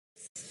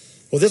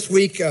Well, this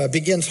week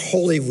begins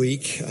Holy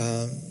Week,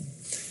 a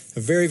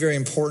very, very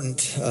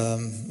important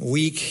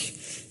week.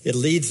 It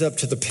leads up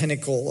to the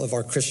pinnacle of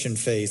our Christian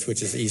faith,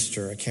 which is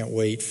Easter. I can't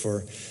wait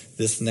for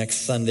this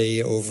next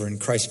Sunday over in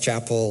Christ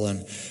Chapel,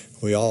 and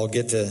we all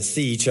get to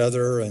see each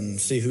other and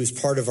see who's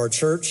part of our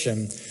church.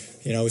 And,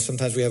 you know,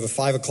 sometimes we have a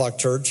 5 o'clock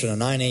church and a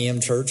 9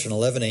 a.m. church and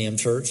 11 a.m.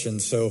 church,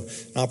 and so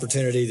an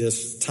opportunity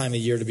this time of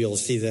year to be able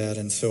to see that.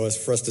 And so as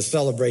for us to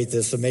celebrate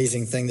this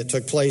amazing thing that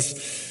took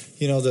place,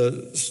 you know,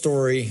 the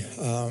story,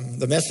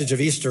 the message of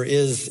Easter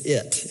is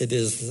it. It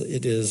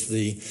is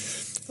the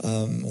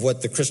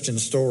what the Christian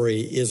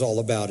story is all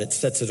about. It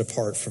sets it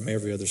apart from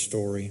every other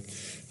story.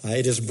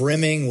 It is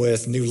brimming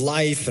with new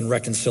life and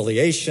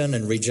reconciliation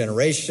and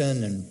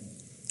regeneration and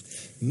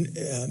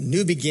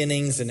new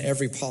beginnings in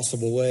every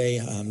possible way.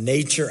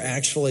 Nature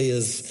actually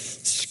is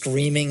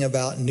screaming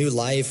about new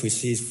life. We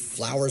see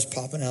flowers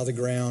popping out of the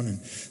ground and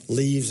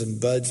leaves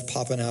and buds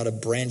popping out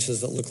of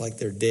branches that look like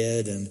they're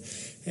dead, and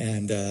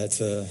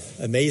it's an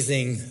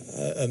amazing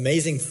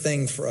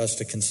thing for us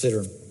to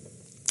consider.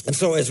 And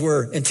so as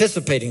we're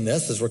anticipating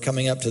this, as we're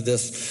coming up to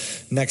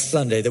this next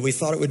Sunday, that we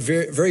thought it would be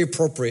very, very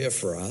appropriate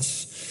for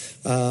us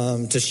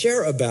to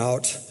share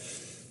about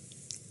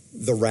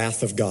the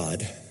wrath of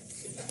God.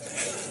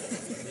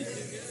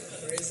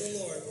 Praise the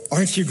Lord.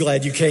 Aren't you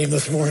glad you came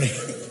this morning?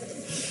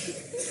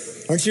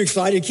 Aren't you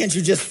excited? Can't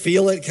you just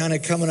feel it kind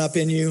of coming up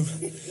in you?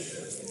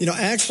 You know,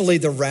 actually,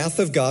 the wrath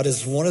of God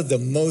is one of the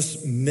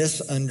most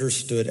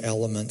misunderstood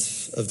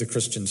elements of the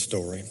Christian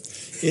story.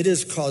 It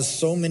has caused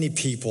so many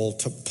people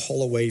to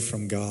pull away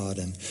from God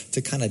and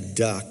to kind of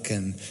duck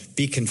and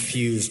be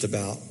confused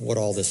about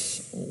what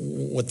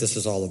this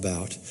is all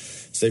about.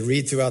 So they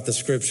read throughout the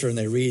scripture and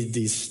they read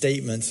these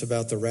statements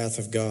about the wrath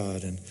of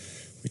God, and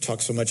we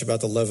talk so much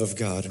about the love of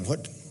God, and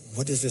what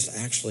does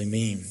this actually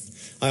mean?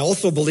 I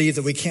also believe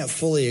that we can't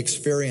fully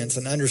experience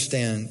and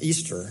understand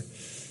Easter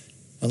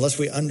unless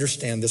we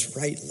understand this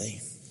rightly.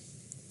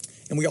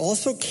 And we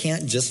also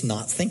can't just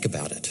not think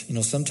about it. You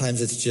know, sometimes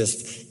it's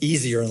just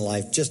easier in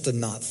life just to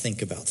not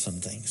think about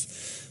some things.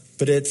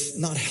 But it's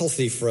not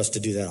healthy for us to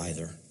do that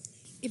either.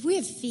 If we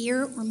have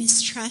fear or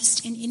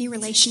mistrust in any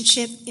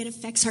relationship, it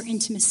affects our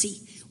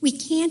intimacy. We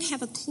can't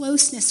have a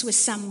closeness with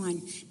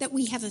someone that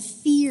we have a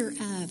fear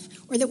of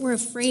or that we're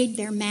afraid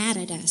they're mad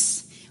at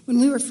us. When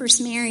we were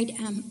first married,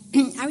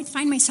 I would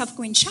find myself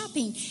going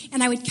shopping,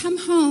 and I would come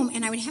home,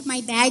 and I would have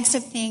my bags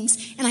of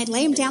things, and I'd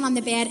lay them down on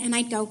the bed, and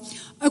I'd go,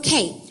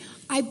 okay,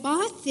 I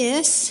bought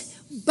this,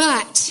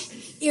 but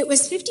it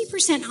was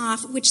 50%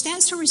 off, which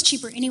that store was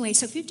cheaper anyway,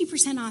 so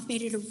 50% off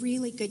made it a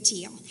really good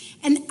deal.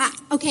 And,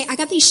 I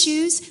got these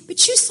shoes,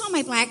 but you saw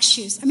my black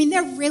shoes. I mean,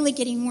 they're really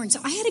getting worn, so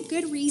I had a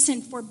good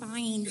reason for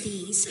buying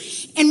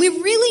these. And we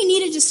really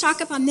needed to stock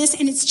up on this,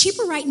 and it's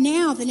cheaper right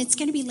now than it's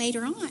going to be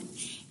later on.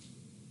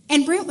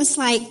 And Brent was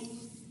like,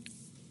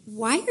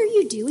 why are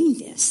you doing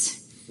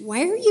this?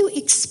 Why are you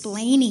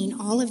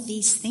explaining all of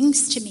these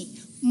things to me?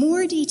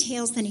 More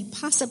details than he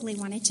possibly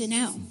wanted to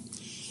know.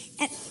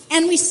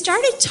 And we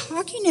started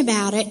talking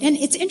about it, and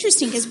it's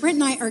interesting because Brent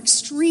and I are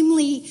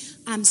extremely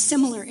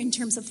similar in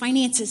terms of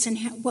finances and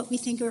what we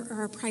think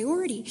are a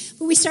priority.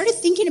 But we started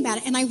thinking about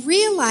it, and I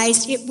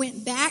realized it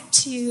went back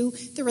to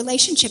the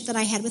relationship that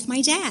I had with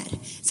my dad.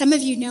 Some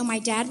of you know my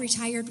dad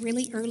retired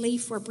really early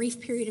for a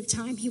brief period of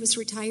time. He was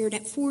retired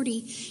at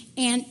 40.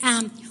 And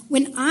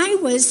when I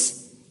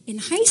was in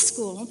high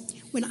school,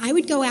 when I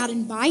would go out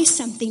and buy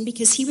something,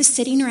 because he was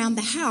sitting around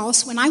the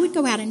house, when I would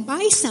go out and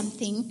buy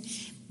something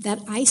that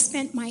I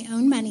spent my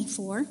own money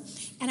for,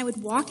 and I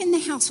would walk in the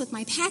house with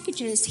my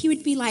packages, he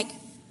would be like,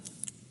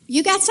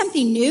 you got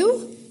something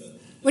new?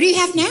 What do you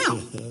have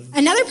now?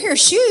 Another pair of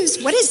shoes?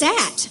 What is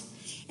that?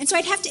 And so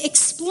I'd have to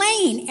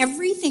explain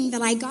everything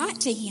that I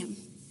got to him.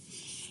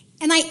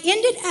 And I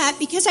ended up,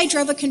 because I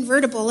drove a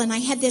convertible and I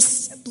had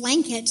this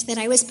blanket that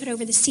I always put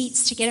over the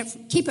seats to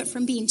keep it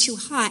from being too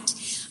hot,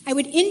 I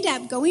would end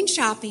up going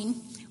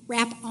shopping,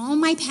 wrap all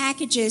my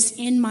packages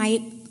in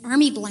my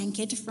army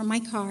blanket from my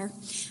car.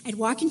 I'd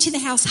walk into the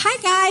house,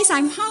 hi guys,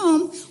 I'm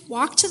home,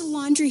 walk to the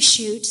laundry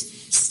chute,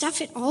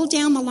 stuff it all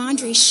down the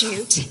laundry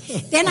chute.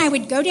 Then I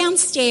would go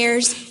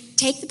downstairs,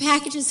 take the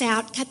packages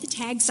out, cut the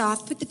tags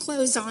off, put the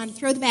clothes on,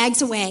 throw the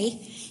bags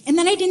away, and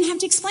then I didn't have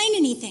to explain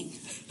anything.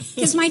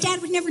 Because my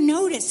dad would never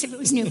notice if it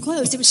was new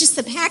clothes. It was just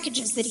the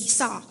packages that he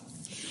saw.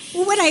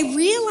 Well, what I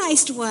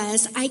realized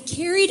was I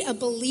carried a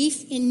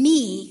belief in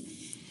me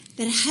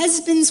that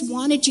husbands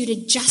wanted you to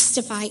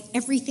justify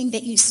everything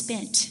that you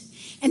spent,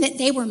 and that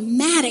they were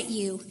mad at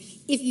you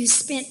if you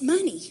spent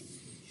money.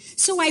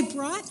 So I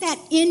brought that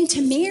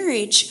into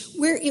marriage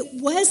where it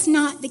was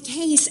not the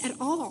case at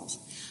all.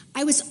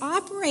 I was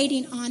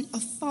operating on a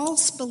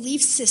false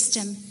belief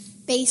system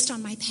based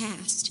on my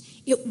past.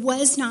 It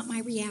was not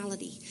my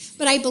reality.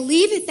 But I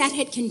believe if that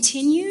had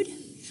continued,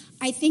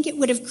 I think it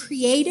would have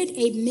created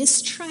a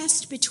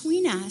mistrust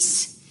between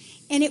us,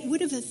 and it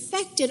would have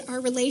affected our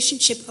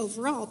relationship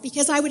overall,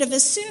 because I would have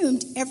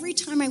assumed every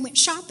time I went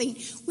shopping,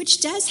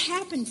 which does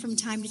happen from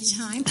time to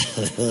time.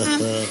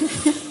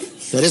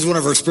 That is one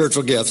of her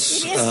spiritual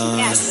gifts. It is,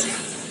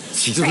 yes.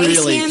 She's Praise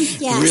really, him.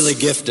 Yes. really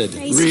gifted.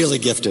 Praise really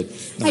him. gifted.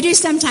 No. I do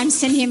sometimes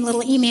send him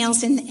little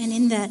emails, and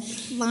in the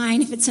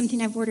line, if it's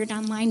something I've ordered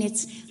online,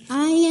 it's,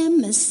 I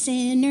am a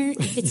sinner.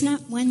 If it's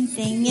not one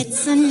thing,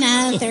 it's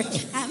another.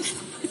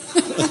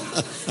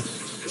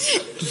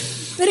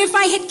 But if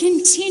I had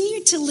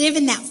continued to live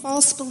in that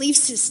false belief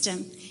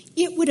system,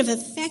 it would have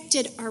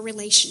affected our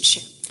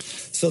relationship.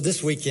 So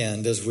this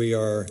weekend, as we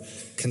are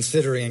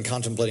considering and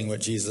contemplating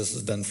what Jesus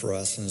has done for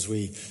us, and as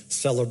we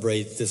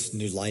celebrate this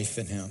new life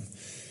in him,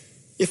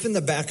 if in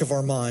the back of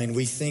our mind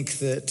we think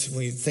that when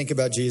we think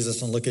about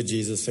Jesus and look at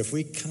Jesus, if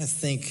we kind of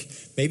think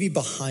maybe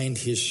behind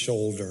his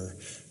shoulder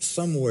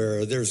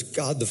somewhere there's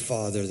God the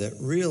Father that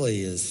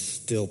really is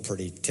still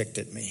pretty ticked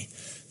at me,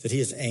 that he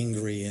is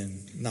angry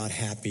and not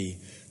happy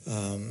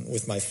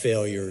with my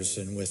failures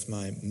and with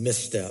my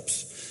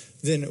missteps,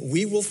 then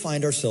we will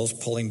find ourselves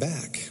pulling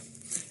back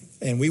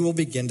and we will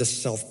begin to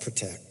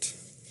self-protect.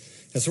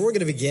 And so we're going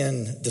to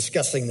begin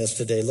discussing this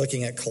today,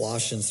 looking at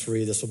Colossians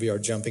 3. This will be our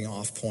jumping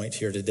off point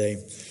here today.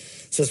 It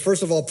says,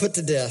 first of all, put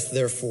to death,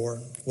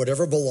 therefore,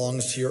 whatever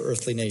belongs to your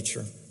earthly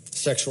nature,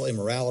 sexual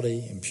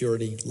immorality,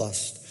 impurity,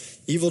 lust,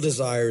 evil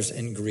desires,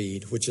 and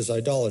greed, which is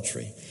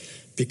idolatry.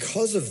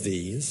 Because of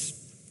these,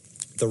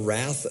 the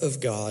wrath of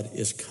God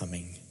is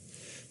coming.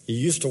 You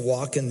used to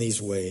walk in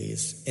these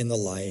ways in the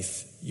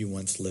life you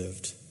once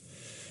lived.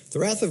 The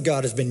wrath of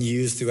God has been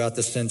used throughout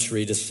the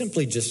century to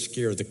simply just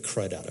scare the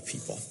crud out of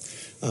people.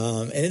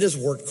 And it has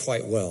worked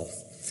quite well.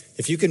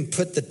 If you can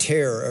put the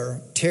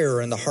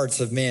terror in the hearts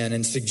of men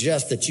and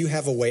suggest that you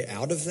have a way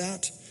out of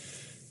that,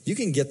 you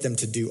can get them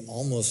to do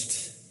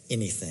almost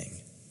anything.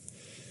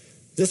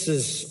 This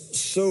is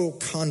so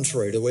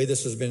contrary, the way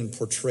this has been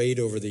portrayed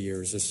over the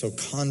years is so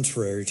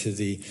contrary to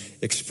the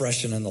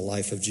expression in the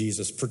life of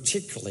Jesus,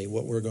 particularly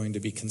what we're going to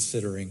be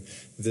considering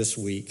this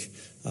week,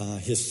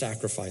 his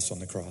sacrifice on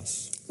the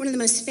cross. One of the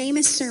most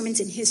famous sermons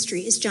in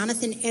history is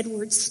Jonathan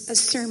Edwards'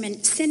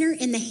 sermon, Sinner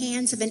in the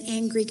Hands of an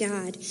Angry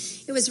God.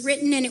 It was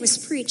written and it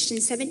was preached in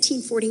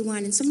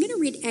 1741. And so I'm going to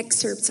read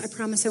excerpts. I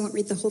promise I won't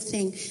read the whole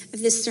thing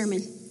of this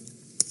sermon.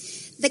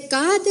 The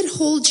God that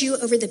holds you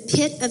over the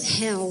pit of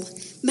hell,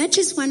 much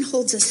as one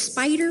holds a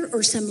spider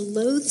or some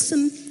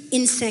loathsome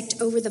insect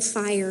over the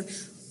fire,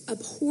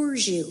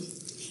 abhors you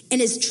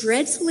and is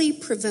dreadfully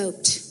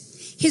provoked.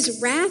 His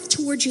wrath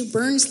toward you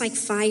burns like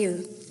fire.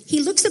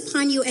 He looks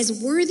upon you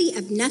as worthy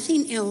of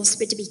nothing else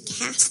but to be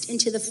cast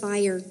into the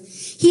fire.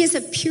 He is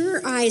of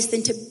purer eyes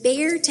than to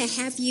bear to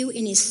have you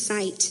in his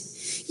sight.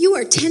 You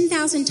are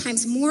 10,000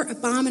 times more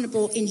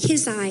abominable in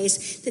his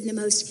eyes than the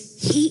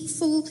most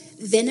hateful,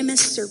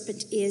 venomous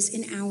serpent is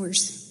in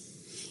ours.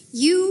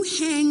 You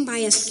hang by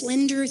a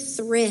slender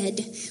thread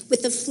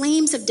with the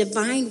flames of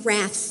divine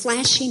wrath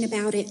flashing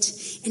about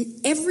it, and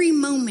every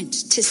moment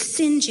to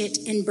singe it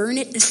and burn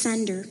it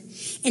asunder.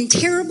 And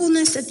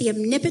terribleness of the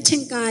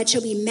omnipotent God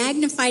shall be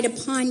magnified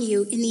upon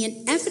you in the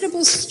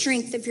inevitable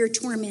strength of your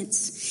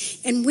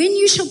torments. And when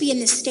you shall be in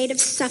the state of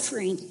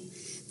suffering,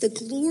 the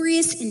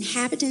glorious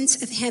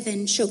inhabitants of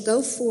heaven shall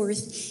go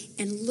forth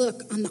and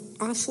look on the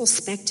awful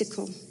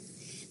spectacle,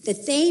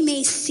 that they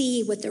may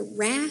see what the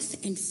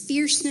wrath and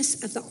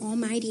fierceness of the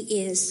Almighty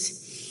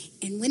is.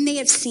 And when they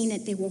have seen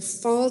it, they will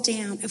fall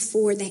down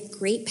afore that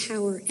great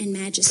power and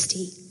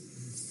majesty.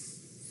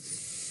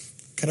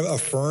 Kind of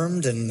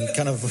affirmed and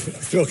kind of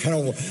feel kind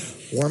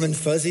of warm and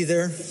fuzzy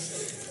there.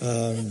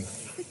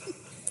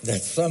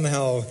 That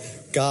somehow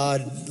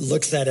God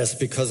looks at us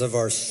because of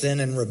our sin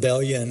and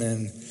rebellion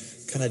and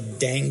kind of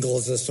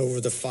dangles us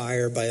over the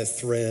fire by a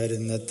thread,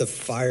 and that the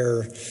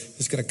fire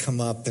is going to come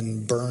up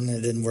and burn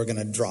it and we're going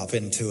to drop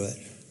into it.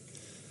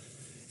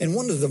 And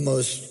one of the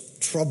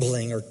most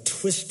troubling or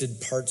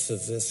twisted parts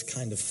of this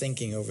kind of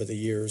thinking over the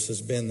years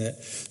has been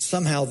that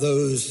somehow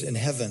those in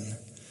heaven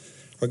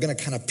are going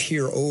to kind of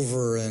peer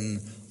over and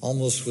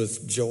almost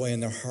with joy in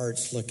their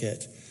hearts look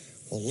at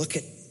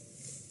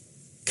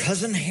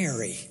Cousin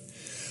Harry.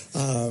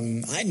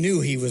 I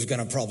knew he was going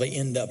to probably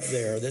end up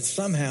there, that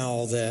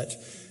somehow that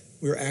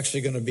we're actually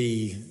going to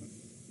be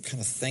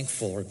kind of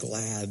thankful or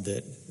glad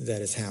that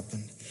has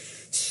happened.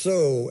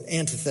 So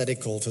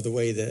antithetical to the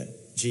way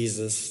that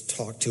Jesus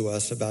talked to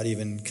us about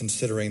even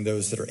considering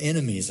those that are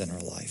enemies in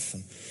our life.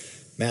 And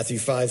Matthew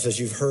 5 says,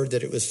 you've heard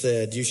that it was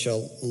said, you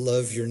shall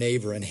love your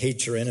neighbor and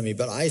hate your enemy.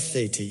 But I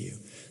say to you,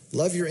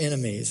 love your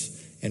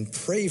enemies and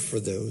pray for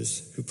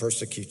those who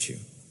persecute you.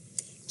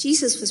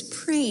 Jesus was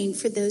praying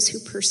for those who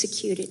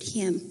persecuted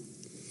him.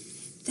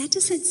 That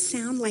doesn't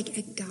sound like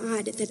a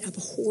God that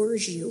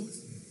abhors you,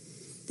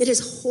 that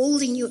is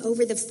holding you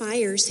over the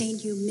fire, saying,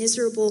 you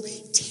miserable,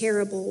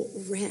 terrible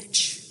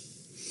wretch.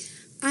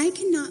 I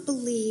cannot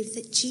believe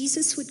that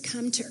Jesus would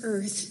come to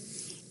earth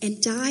and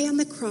die on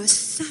the cross,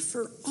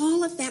 suffer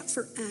all of that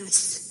for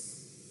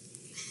us,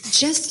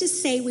 just to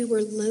say we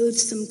were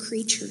loathsome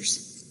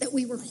creatures, that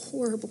we were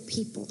horrible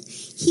people.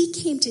 He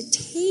came to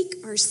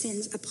take our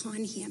sins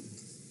upon him,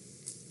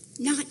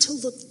 not to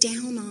look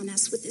down on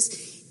us with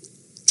this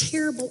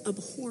terrible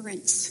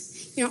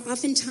abhorrence. You know,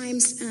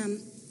 oftentimes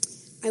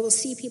I will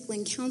see people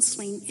in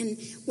counseling. And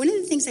one of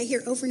the things I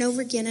hear over and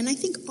over again, and I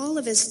think all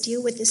of us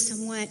deal with this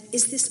somewhat,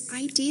 is this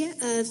idea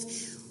of,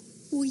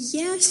 well,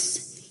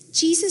 yes,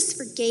 Jesus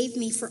forgave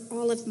me for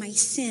all of my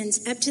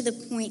sins up to the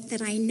point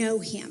that I know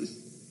him.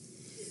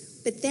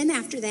 But then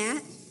after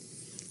that,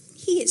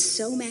 he is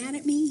so mad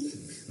at me.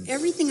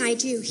 Everything I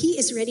do, he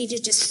is ready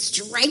to just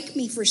strike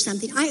me for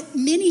something.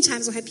 Many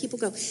times I'll have people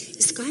go,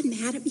 is God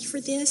mad at me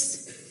for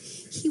this?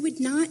 He would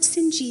not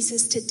send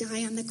Jesus to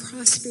die on the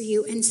cross for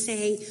you and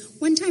say,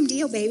 one-time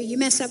deal, baby, you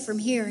mess up from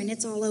here and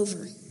it's all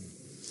over.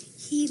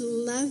 He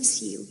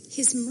loves you.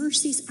 His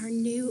mercies are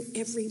new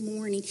every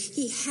morning.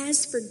 He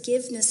has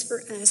forgiveness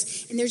for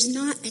us, and there's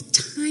not a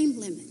time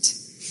limit.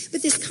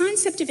 But this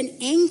concept of an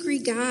angry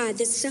God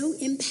that so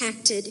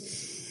impacted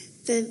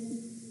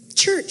the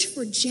church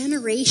for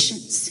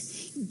generations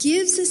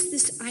gives us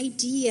this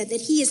idea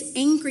that he is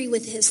angry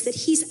with us, that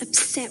he's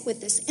upset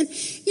with us. And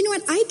you know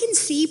what? I can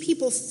see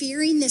people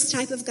fearing this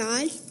type of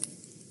God.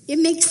 It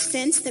makes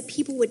sense that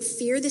people would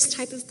fear this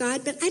type of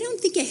God, but I don't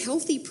think a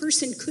healthy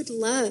person could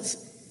love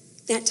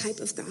that type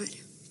of God.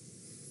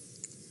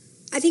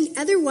 I think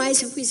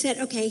otherwise, if we said,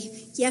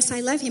 okay, yes, I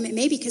love him, it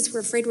may be because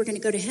we're afraid we're going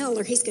to go to hell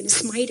or he's going to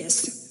smite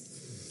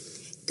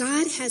us.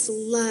 God has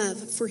love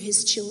for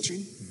his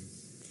children.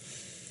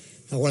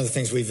 One of the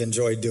things we've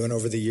enjoyed doing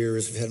over the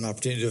years, we've had an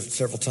opportunity to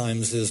several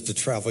times, is to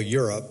travel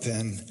Europe.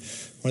 And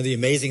one of the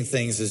amazing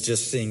things is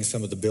just seeing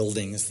some of the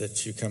buildings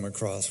that you come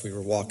across. We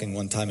were walking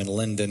one time in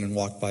London and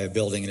walked by a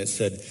building and it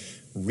said,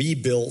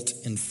 rebuilt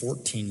in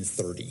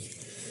 1430.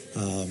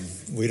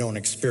 We don't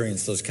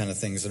experience those kind of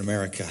things in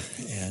America.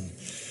 And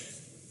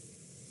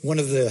one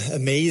of the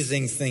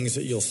amazing things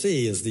that you'll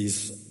see is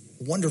these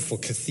wonderful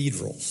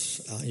cathedrals.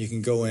 You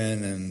can go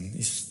in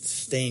and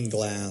stained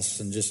glass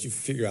and just you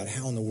figure out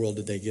how in the world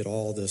did they get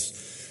all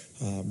this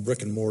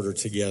brick and mortar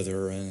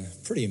together, and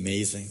pretty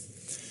amazing.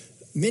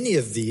 Many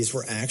of these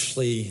were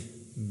actually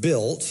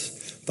built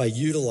by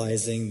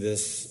utilizing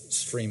this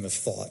stream of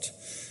thought.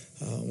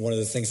 One of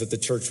the things that the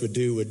church would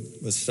do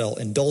was sell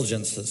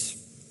indulgences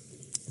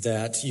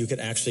that you could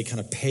actually kind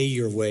of pay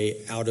your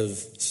way out of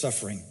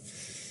suffering.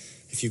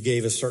 If you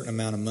gave a certain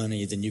amount of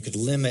money, then you could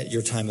limit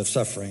your time of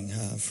suffering.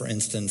 For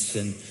instance,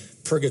 in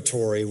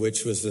purgatory,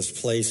 which was this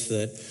place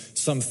that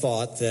some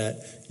thought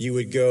that you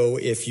would go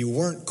if you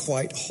weren't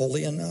quite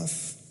holy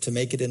enough to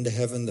make it into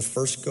heaven the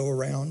first go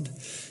around,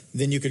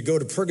 then you could go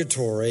to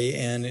purgatory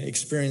and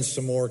experience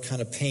some more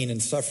kind of pain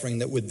and suffering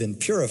that would then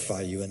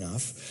purify you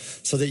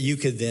enough so that you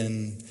could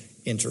then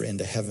enter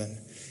into heaven.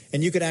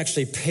 And you could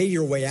actually pay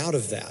your way out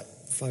of that.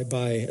 If I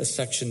buy a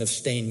section of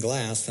stained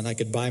glass, then I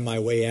could buy my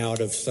way out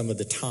of some of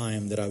the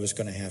time that I was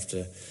going to have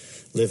to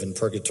live in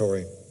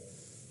purgatory.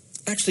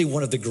 Actually,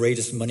 one of the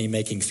greatest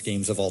money-making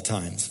schemes of all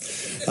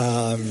times.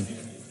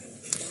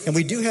 And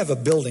we do have a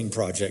building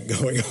project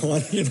going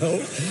on, you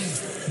know.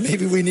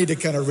 Maybe we need to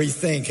kind of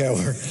rethink how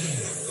we're...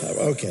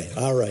 Okay,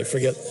 all right,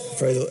 forget...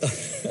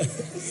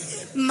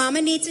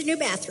 Mama needs a new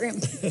bathroom.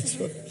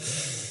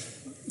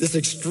 This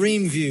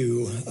extreme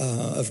view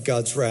of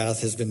God's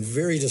wrath has been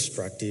very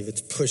destructive.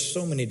 It's pushed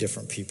so many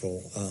different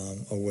people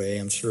away.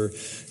 I'm sure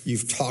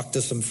you've talked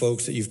to some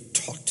folks that you've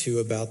talked to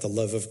about the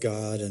love of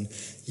God, and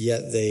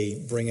yet they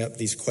bring up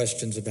these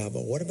questions about,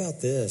 but what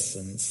about this?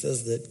 And it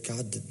says that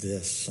God did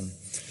this. And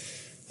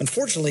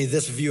unfortunately,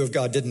 this view of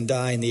God didn't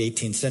die in the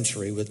 18th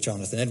century with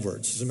Jonathan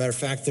Edwards. As a matter of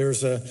fact,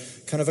 there's a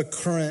kind of a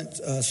current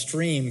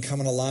stream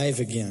coming alive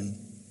again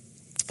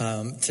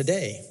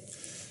today.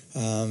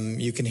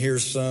 You can hear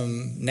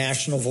some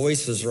national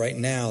voices right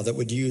now that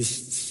would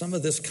use some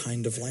of this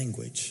kind of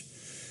language.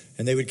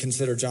 And they would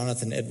consider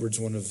Jonathan Edwards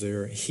one of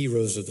their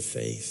heroes of the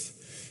faith.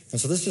 And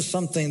so this is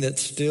something that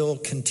still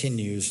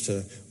continues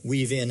to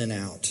weave in and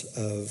out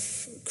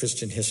of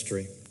Christian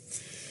history.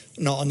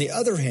 Now, on the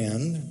other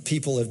hand,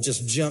 people have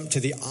just jumped to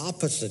the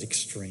opposite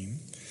extreme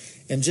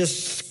and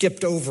just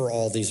skipped over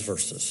all these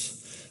verses.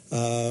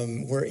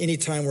 Where any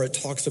time where it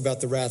talks about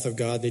the wrath of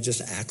God, they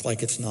just act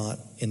like it's not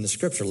in the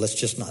scripture. Let's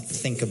just not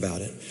think about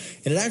it.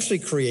 And it actually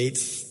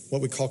creates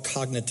what we call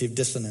cognitive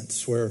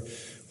dissonance, where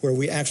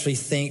we actually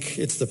think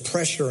it's the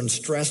pressure and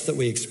stress that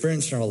we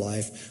experience in our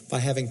life by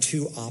having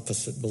two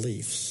opposite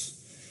beliefs.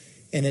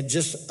 And it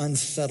just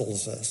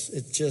unsettles us.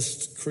 It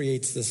just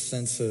creates this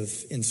sense of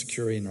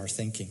insecurity in our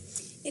thinking.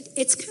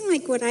 It's kind of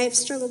like what I've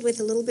struggled with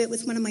a little bit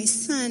with one of my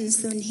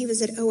sons when he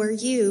was at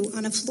ORU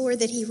on a floor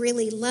that he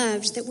really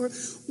loved, that were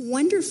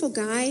wonderful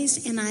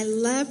guys, and I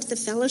loved the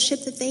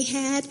fellowship that they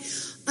had.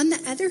 On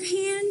the other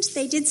hand,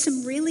 they did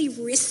some really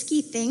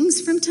risky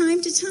things from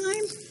time to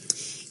time.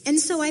 And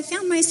so I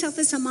found myself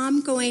as a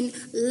mom going,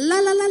 la,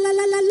 la, la, la,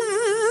 la, la,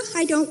 la.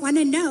 I don't want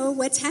to know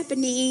what's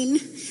happening.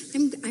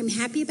 I'm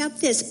happy about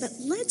this, but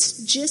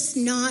let's just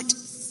not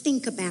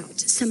think about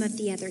some of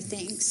the other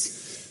things.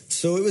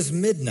 So it was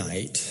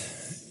midnight,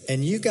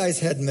 and you guys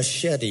had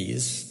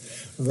machetes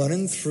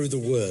running through the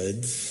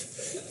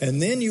woods,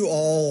 and then you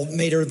all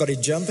made everybody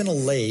jump in a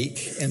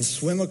lake and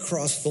swim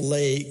across the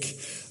lake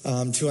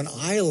to an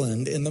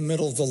island in the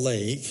middle of the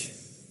lake.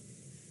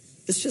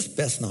 It's just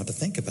best not to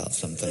think about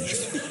some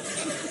things.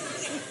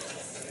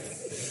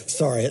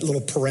 Sorry, a little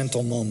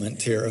parental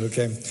moment here,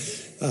 okay?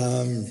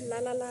 La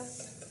la la.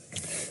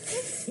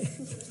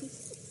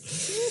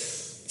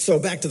 So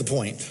back to the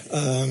point.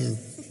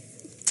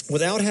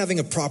 Without having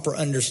a proper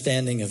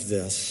understanding of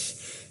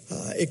this,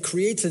 it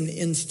creates an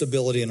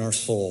instability in our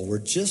soul. We're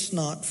just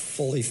not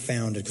fully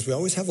founded because we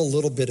always have a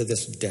little bit of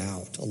this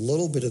doubt, a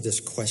little bit of this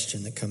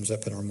question that comes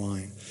up in our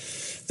mind.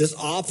 This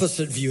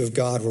opposite view of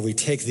God where we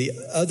take the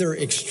other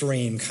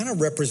extreme kind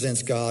of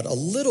represents God a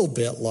little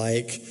bit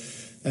like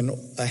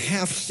a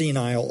half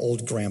senile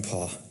old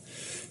grandpa.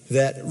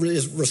 That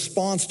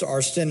response to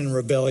our sin and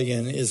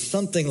rebellion is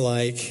something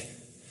like,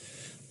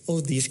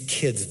 oh, these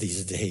kids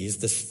these days,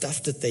 the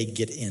stuff that they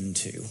get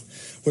into,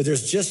 where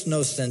there's just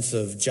no sense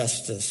of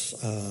justice,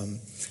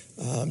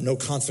 no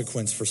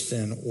consequence for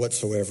sin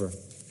whatsoever.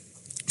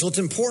 So it's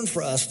important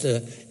for us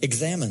to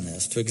examine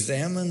this, to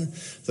examine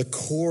the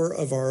core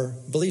of our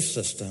belief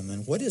system.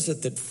 And what is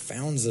it that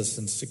founds us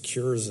and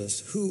secures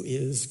us? Who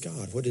is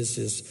God? What is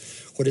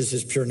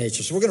his pure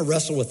nature? So we're going to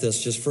wrestle with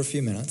this just for a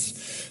few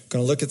minutes. We're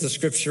going to look at the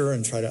scripture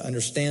and try to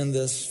understand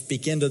this,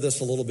 speak into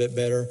this a little bit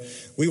better.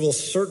 We will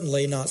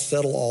certainly not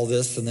settle all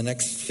this in the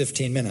next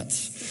 15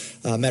 minutes.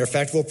 Matter of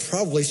fact, we'll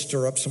probably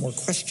stir up some more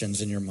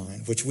questions in your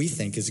mind, which we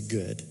think is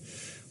good.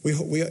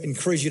 We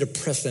encourage you to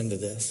press into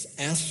this,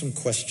 ask some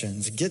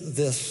questions, get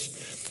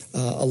this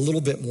a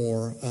little bit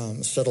more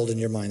settled in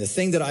your mind. The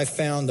thing that I've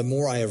found, the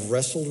more I have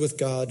wrestled with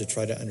God to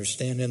try to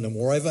understand him, the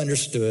more I've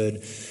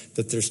understood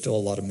that there's still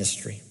a lot of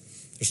mystery.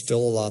 There's still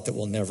a lot that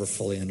we'll never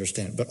fully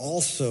understand. But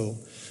also,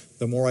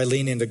 the more I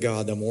lean into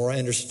God, the more I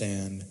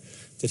understand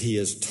that he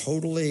is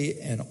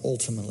totally and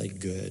ultimately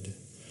good.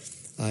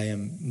 I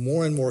am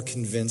more and more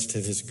convinced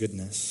of his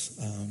goodness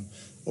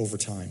over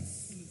time.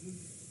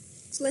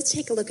 So let's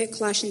take a look at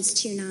Colossians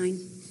 2:9.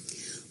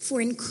 For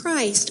in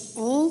Christ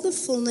all the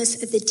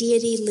fullness of the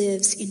deity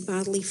lives in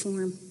bodily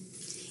form.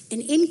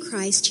 And in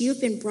Christ you have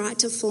been brought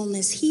to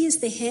fullness. He is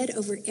the head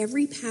over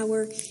every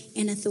power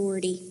and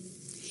authority.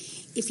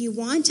 If you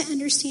want to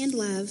understand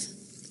love,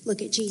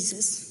 look at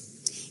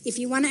Jesus. If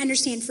you want to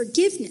understand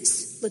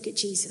forgiveness, look at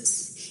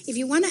Jesus. If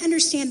you want to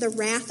understand the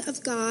wrath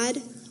of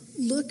God,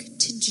 look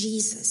to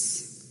Jesus.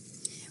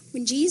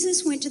 When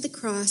Jesus went to the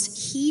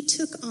cross, he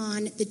took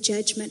on the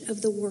judgment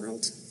of the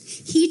world.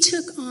 He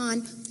took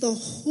on the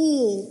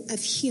whole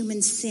of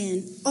human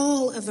sin,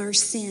 all of our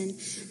sin.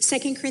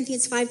 2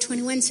 Corinthians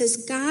 5:21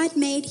 says, God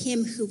made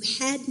him who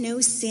had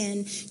no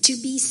sin to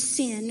be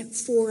sin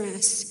for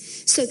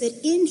us, so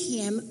that in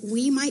him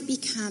we might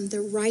become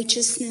the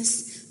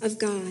righteousness of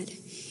God.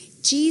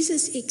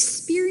 Jesus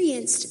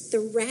experienced the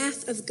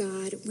wrath of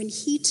God when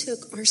he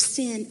took our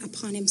sin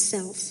upon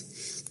himself.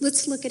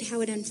 Let's look at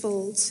how it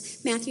unfolds.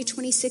 Matthew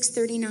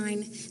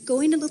 26:39.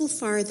 Going a little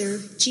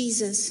farther,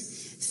 Jesus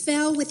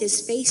fell with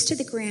his face to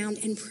the ground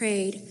and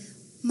prayed,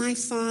 My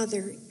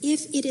Father,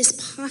 if it is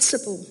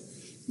possible,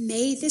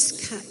 may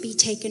this cup be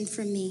taken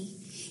from me.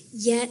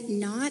 Yet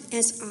not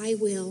as I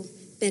will,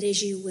 but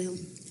as you will.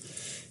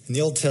 In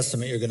the Old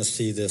Testament, you're going to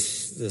see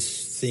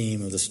this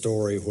theme of the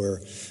story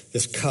where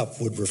this cup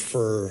would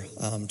refer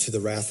to the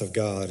wrath of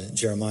God.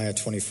 Jeremiah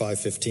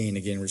 25:15.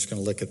 Again, we're just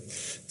going to look at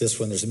this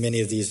one. There's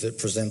many of these that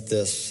present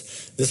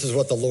this. This is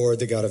what the Lord,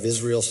 the God of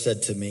Israel,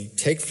 said to me.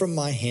 Take from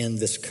my hand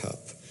this cup,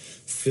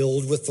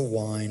 filled with the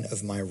wine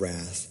of my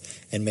wrath,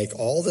 and make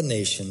all the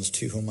nations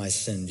to whom I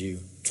send you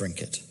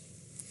drink it.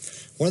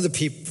 One of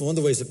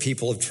the ways that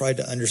people have tried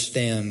to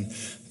understand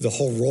the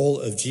whole role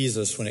of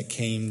Jesus when it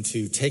came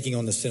to taking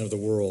on the sin of the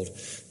world,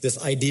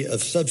 this idea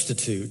of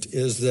substitute,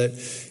 is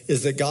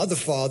that God the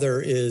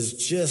Father is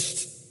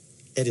just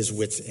at his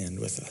wit's end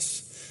with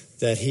us.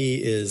 That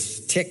he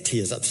is ticked, he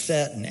is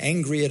upset and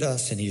angry at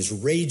us, and he's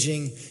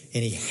raging,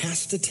 and he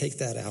has to take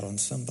that out on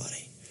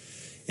somebody.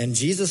 And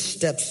Jesus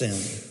steps in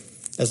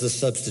as the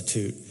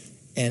substitute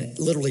and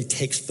literally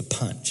takes the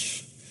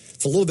punch.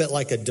 It's a little bit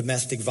like a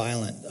domestic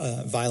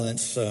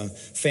violence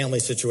family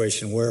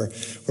situation where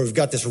we've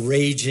got this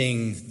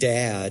raging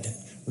dad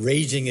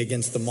raging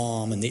against the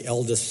mom, and the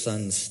eldest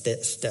son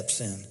steps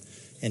in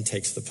and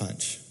takes the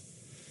punch.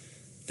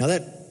 Now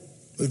that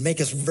would make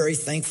us very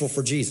thankful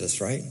for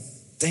Jesus, right?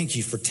 Thank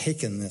you for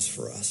taking this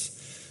for us.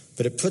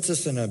 But it puts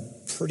us in a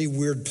pretty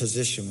weird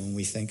position when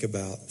we think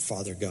about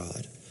Father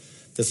God,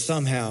 that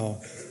somehow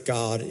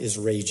God is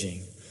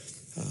raging.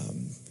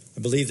 I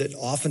believe that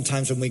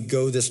oftentimes when we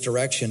go this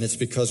direction, it's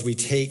because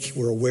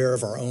we're aware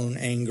of our own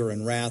anger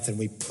and wrath, and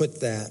we put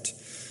that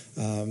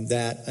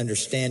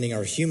understanding,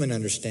 our human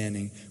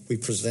understanding, we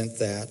present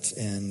that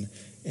and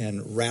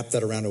wrap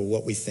that around to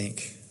what we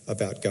think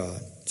about God.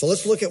 So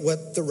let's look at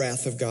what the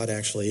wrath of God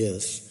actually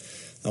is.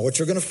 Now, what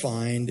you're going to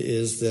find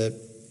is that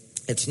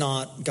it's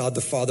not God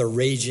the Father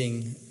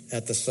raging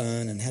at the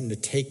Son and having to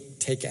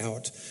take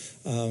out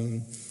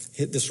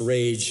this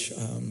rage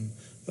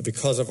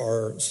because of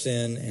our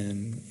sin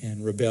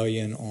and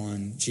rebellion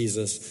on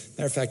Jesus.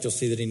 Matter of fact, you'll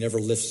see that he never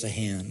lifts a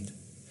hand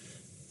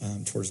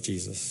towards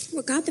Jesus.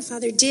 What God the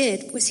Father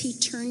did was he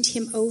turned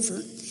him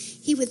over.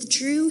 He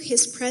withdrew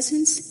his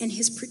presence and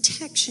his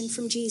protection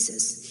from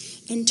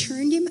Jesus and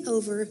turned him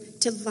over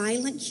to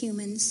violent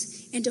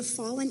humans and to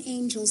fallen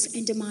angels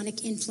and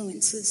demonic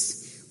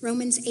influences.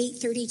 Romans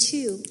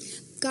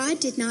 8:32, God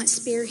did not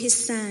spare his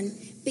son,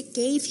 but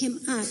gave him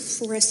up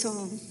for us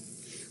all.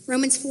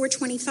 Romans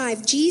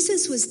 4:25,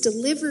 Jesus was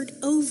delivered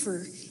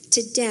over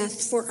to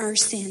death for our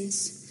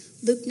sins.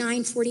 Luke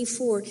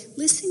 9:44,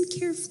 listen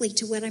carefully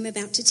to what I'm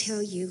about to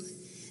tell you.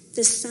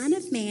 The Son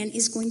of Man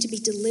is going to be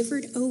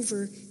delivered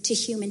over to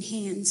human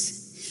hands.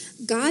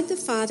 God the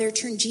Father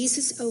turned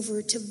Jesus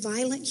over to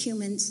violent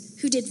humans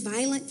who did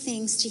violent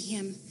things to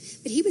him,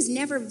 but he was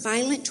never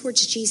violent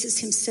towards Jesus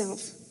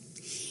himself.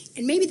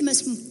 And maybe the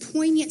most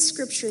poignant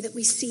scripture that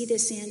we see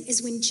this in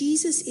is when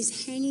Jesus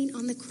is hanging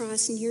on the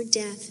cross near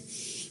death,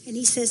 and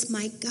he says,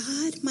 my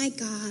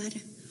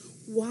God,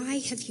 why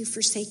have you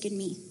forsaken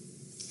me?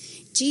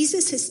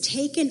 Jesus has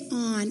taken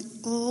on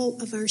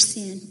all of our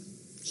sin.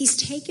 He's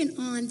taken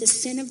on the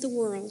sin of the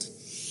world,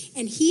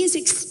 and he is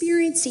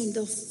experiencing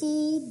the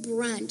full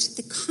brunt,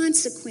 the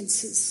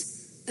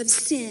consequences of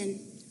sin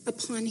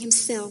upon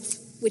himself,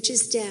 which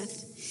is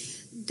death.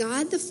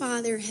 God the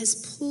Father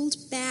has pulled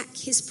back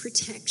his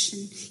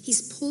protection.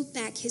 He's pulled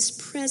back his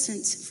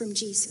presence from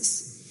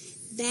Jesus.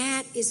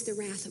 That is the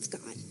wrath of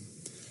God.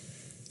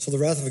 So the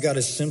wrath of God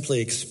is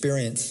simply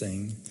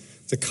experiencing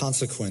the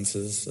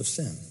consequences of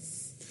sin.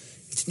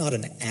 It's not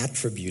an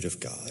attribute of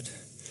God.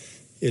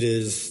 It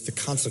is the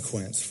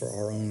consequence for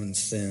our own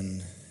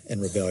sin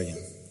and rebellion.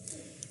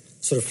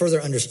 So to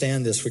further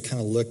understand this, we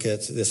kind of look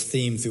at this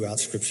theme throughout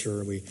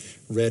Scripture. We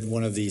read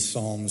one of these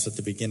Psalms at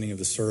the beginning of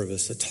the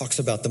service. It talks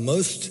about the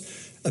most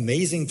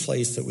amazing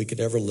place that we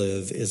could ever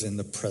live is in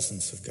the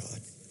presence of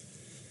God.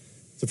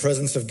 The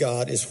presence of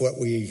God is what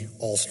we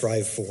all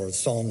strive for.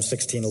 Psalm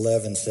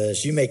 16:11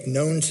 says, you make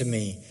known to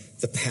me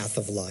the path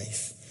of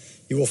life.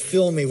 You will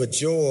fill me with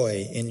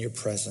joy in your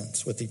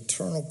presence, with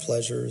eternal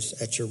pleasures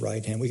at your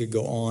right hand. We could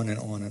go on and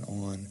on and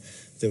on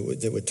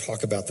that would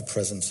talk about the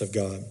presence of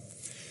God.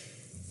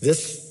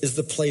 This is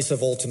the place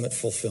of ultimate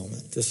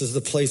fulfillment. This is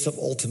the place of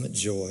ultimate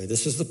joy.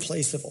 This is the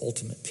place of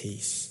ultimate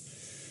peace.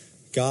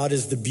 God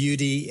is the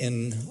beauty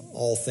in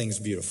all things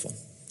beautiful.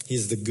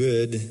 He's the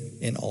good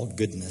in all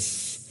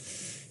goodness.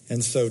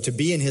 And so to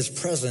be in his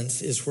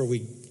presence is where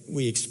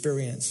we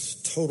experience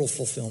total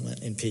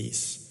fulfillment and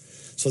peace.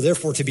 So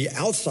therefore, to be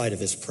outside of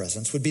his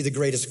presence would be the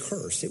greatest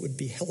curse. It would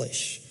be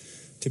hellish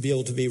to be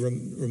able to be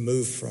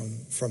removed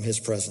from his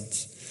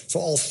presence. So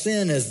all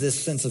sin is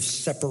this sense of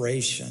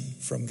separation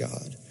from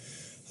God.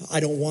 I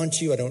don't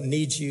want you. I don't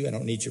need you. I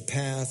don't need your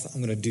path.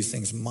 I'm going to do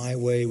things my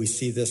way. We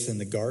see this in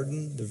the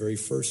garden, the very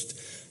first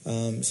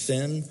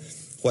sin.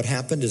 What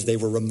happened is they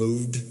were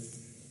removed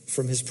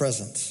from his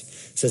presence.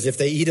 It says, if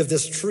they eat of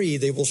this tree,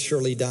 they will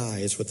surely die,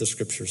 is what the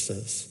scripture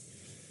says.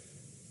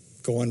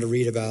 Go on to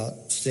read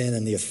about sin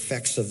and the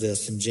effects of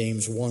this in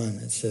James 1.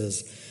 It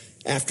says,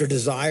 after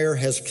desire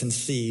has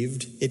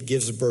conceived, it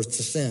gives birth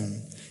to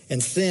sin.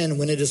 And sin,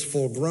 when it is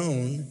full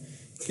grown,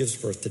 gives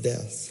birth to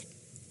death.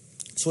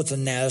 So it's a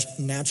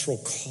natural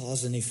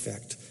cause and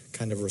effect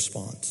kind of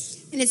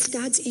response. And it's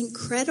God's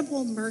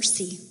incredible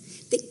mercy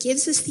that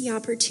gives us the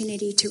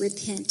opportunity to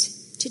repent,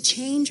 to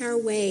change our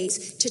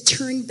ways, to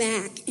turn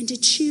back, and to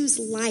choose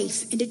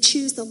life, and to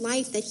choose the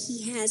life that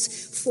he has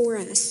for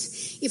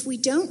us. If we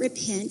don't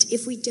repent,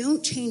 if we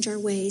don't change our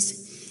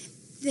ways,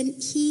 then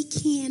he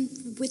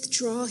can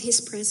withdraw his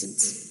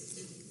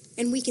presence.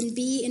 And we can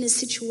be in a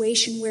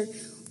situation where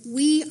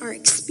we are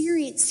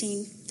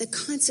experiencing the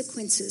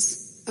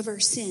consequences of our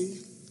sin.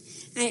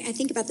 I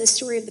think about the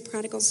story of the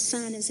prodigal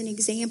son as an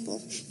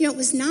example. You know, it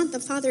was not the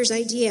father's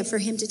idea for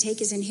him to take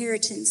his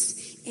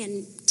inheritance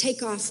and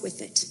take off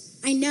with it.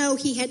 I know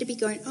he had to be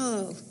going,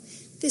 oh,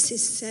 this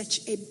is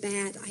such a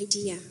bad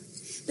idea.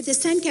 But the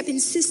son kept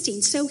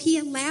insisting, so he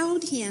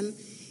allowed him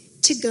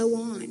to go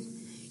on,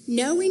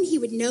 knowing he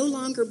would no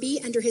longer be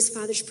under his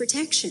father's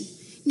protection,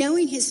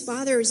 knowing his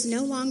father is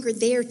no longer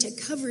there to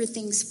cover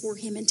things for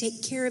him and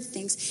take care of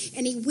things.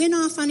 And he went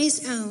off on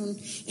his own,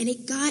 and he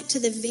got to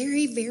the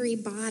very, very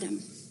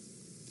bottom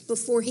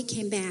before he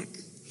came back.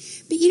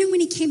 But you know, when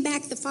he came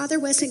back, the father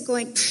wasn't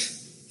going,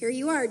 here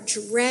you are,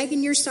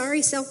 dragging your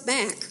sorry self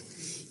back.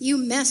 You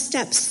messed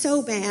up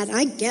so bad,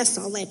 I guess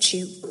I'll let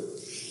you.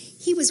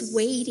 He was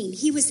waiting.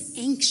 He was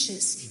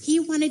anxious. He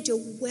wanted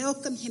to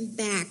welcome him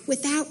back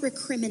without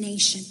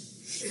recrimination.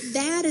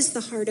 That is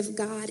the heart of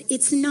God.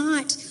 It's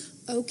not,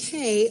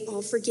 okay,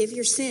 I'll forgive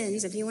your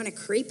sins if you want to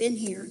creep in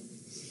here.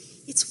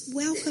 It's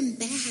welcome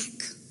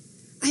back.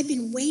 I've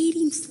been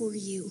waiting for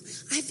you.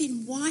 I've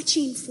been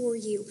watching for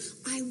you.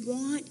 I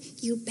want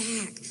you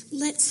back.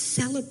 Let's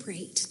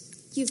celebrate.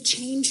 You've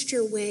changed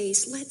your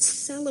ways. Let's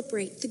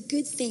celebrate the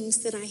good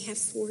things that I have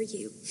for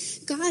you.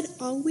 God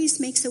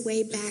always makes a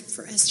way back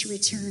for us to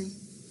return.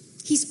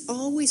 He's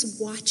always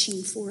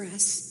watching for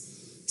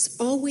us. He's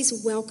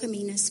always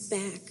welcoming us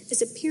back.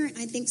 As a parent,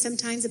 I think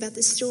sometimes about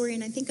this story,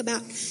 and I think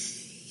about,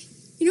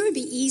 you know, it would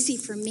be easy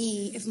for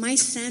me if my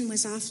son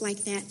was off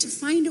like that to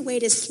find a way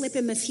to slip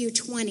him a few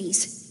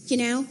 20s. You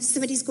know,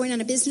 somebody's going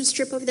on a business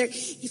trip over there.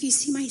 If you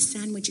see my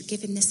son, would you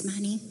give him this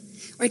money?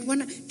 Or I'd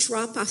want to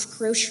drop off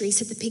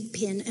groceries at the pig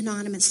pen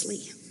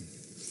anonymously.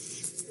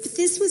 But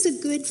this was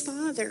a good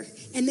father,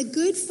 and the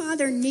good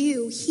father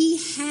knew he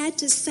had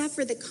to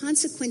suffer the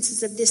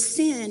consequences of this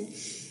sin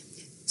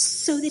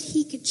so that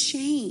he could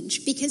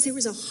change, because there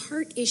was a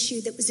heart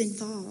issue that was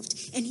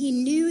involved. And he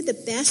knew the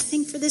best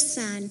thing for the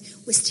son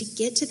was to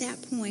get to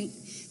that point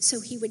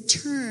so he would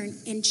turn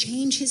and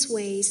change his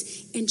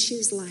ways and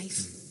choose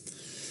life.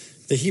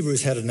 The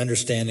Hebrews had an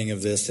understanding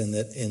of this in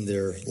that in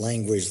their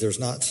language, there's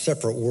not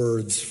separate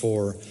words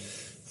for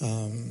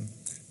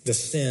the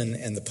sin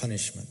and the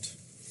punishment.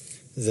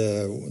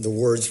 The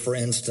words, for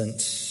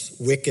instance,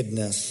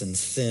 wickedness and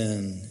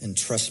sin and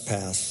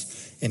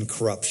trespass and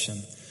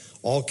corruption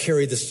all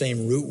carry the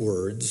same root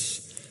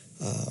words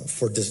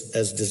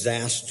as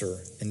disaster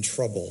and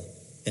trouble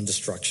and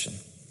destruction.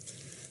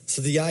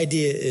 So the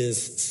idea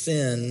is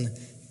sin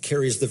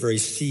carries the very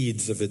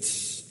seeds of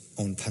its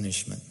own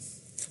punishment.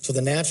 So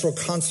the natural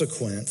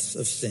consequence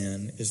of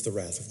sin is the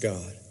wrath of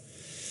God.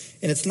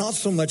 And it's not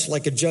so much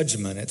like a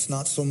judgment. It's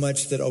not so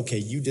much that, okay,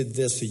 you did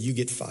this, so you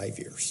get 5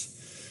 years.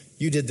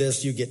 You did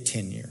this, you get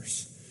 10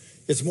 years.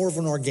 It's more of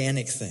an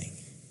organic thing.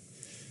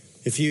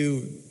 If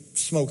you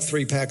smoke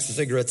 3 packs of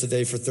cigarettes a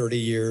day for 30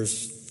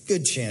 years,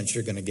 good chance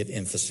you're going to get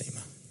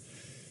emphysema.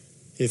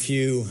 If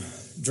you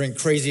drink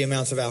crazy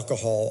amounts of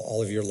alcohol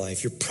all of your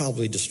life, you're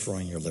probably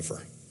destroying your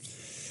liver.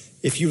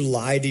 If you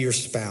lie to your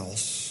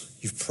spouse,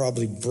 you've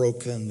probably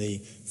broken the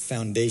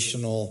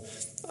foundational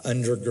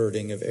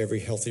undergirding of every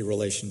healthy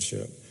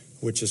relationship,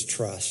 which is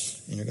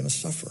trust, and you're going to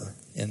suffer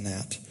in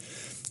that.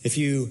 If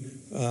you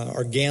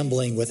are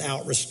gambling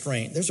without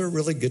restraint, there's a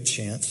really good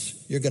chance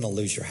you're going to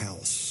lose your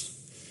house.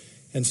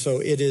 And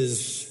so it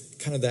is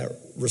kind of that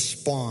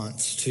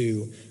response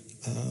to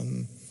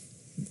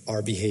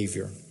our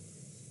behavior.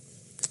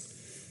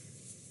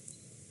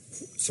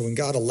 So when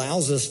God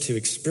allows us to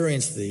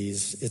experience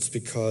these, it's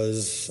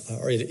because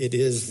it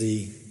is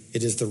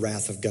the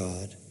wrath of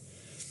God.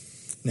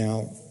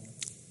 Now,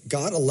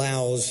 God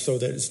allows so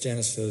that, as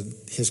Janice said,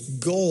 his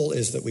goal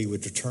is that we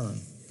would return.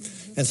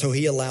 And so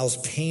he allows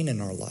pain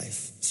in our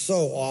life.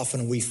 So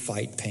often we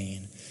fight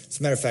pain. As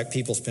a matter of fact,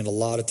 people spend a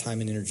lot of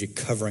time and energy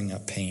covering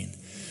up pain.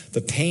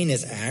 But pain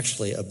is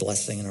actually a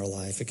blessing in our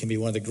life. It can be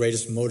one of the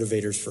greatest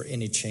motivators for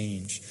any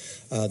change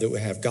that we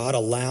have. God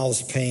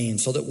allows pain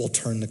so that we'll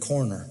turn the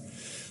corner,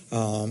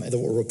 and that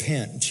we'll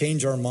repent,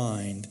 change our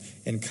mind,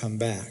 and come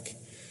back.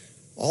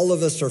 All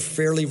of us are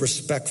fairly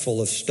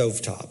respectful of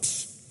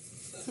stovetops.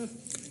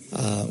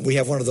 We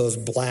have one of those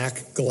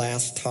black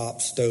glass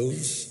top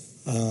stoves,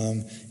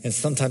 and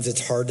sometimes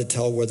it's hard to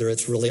tell whether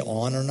it's really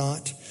on or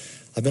not.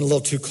 I've been a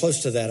little too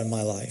close to that in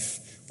my life.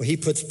 Well, he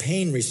puts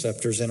pain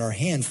receptors in our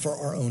hand for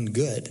our own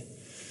good,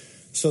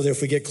 so that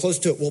if we get close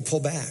to it, we'll pull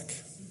back.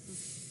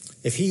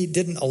 If he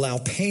didn't allow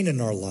pain in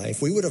our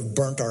life, we would have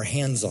burnt our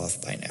hands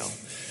off by now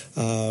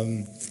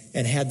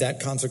and had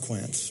that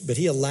consequence. But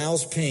he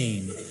allows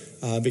pain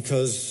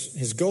because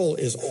his goal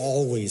is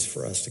always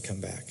for us to come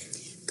back.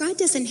 God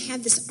doesn't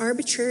have this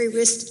arbitrary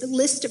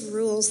list of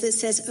rules that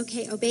says,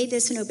 okay, obey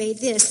this and obey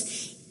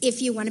this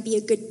if you want to be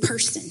a good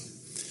person,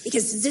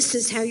 because this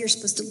is how you're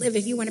supposed to live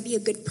if you want to be a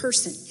good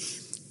person.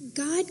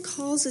 God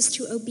calls us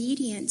to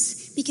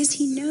obedience because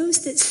he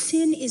knows that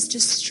sin is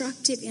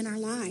destructive in our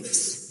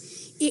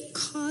lives. It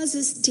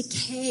causes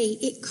decay.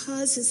 It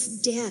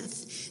causes death.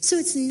 So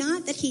it's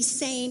not that he's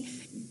saying,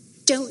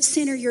 don't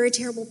sin or you're a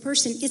terrible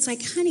person. It's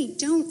like, honey,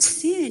 don't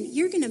sin.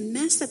 You're going to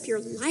mess up your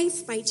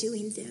life by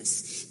doing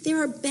this.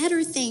 There are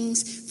better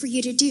things for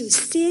you to do.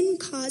 Sin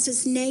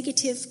causes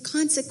negative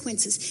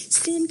consequences.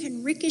 Sin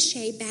can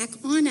ricochet back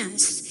on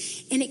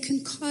us, and it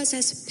can cause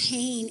us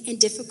pain and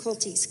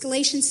difficulties.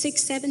 Galatians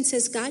 6:7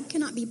 says, God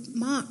cannot be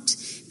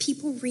mocked.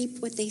 People reap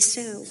what they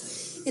sow.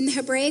 In the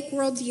Hebraic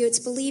worldview, it's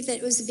believed that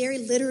it was very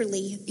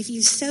literally, if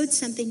you sowed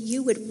something,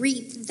 you would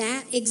reap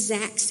that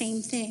exact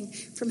same thing.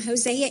 From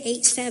Hosea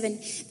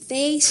 8:7,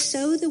 they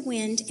sow the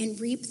wind and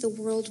reap the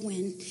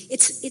whirlwind.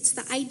 It's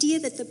the idea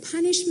that the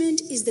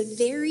punishment is the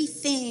very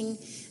thing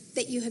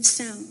that you have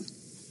sown.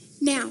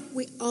 Now,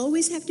 we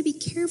always have to be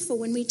careful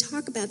when we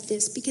talk about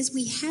this, because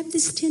we have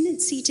this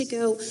tendency to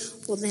go,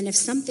 well, then if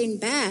something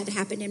bad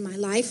happened in my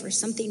life or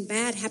something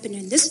bad happened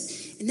in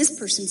this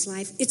person's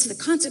life, it's the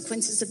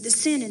consequences of the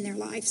sin in their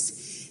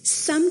lives.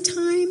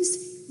 Sometimes,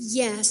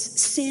 yes,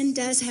 sin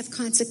does have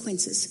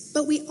consequences,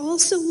 but we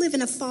also live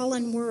in a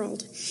fallen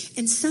world,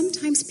 and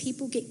sometimes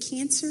people get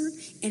cancer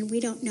and we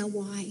don't know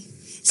why.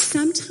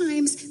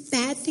 Sometimes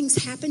bad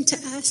things happen to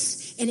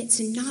us, and it's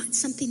not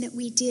something that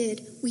we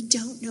did. We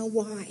don't know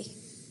why.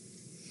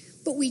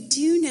 But we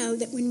do know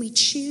that when we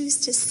choose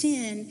to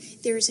sin,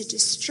 there is a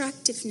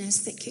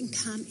destructiveness that can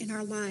come in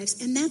our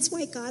lives. And that's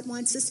why God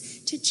wants us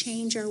to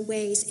change our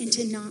ways and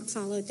to not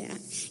follow that.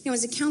 Now,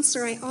 as a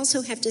counselor, I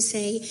also have to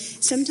say,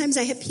 sometimes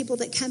I have people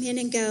that come in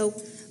and go,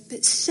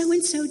 but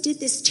so-and-so did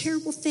this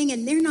terrible thing,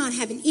 and they're not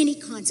having any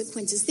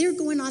consequences. They're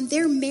going on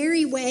their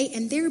merry way,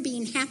 and they're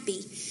being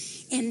happy.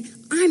 And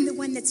I'm the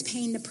one that's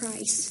paying the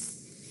price.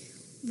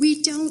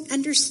 We don't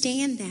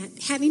understand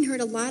that. Having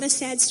heard a lot of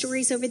sad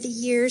stories over the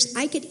years,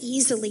 I could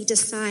easily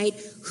decide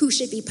who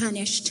should be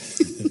punished.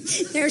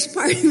 There's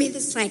part of me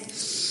that's like,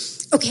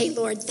 Okay,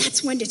 Lord,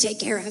 that's one to take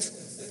care of.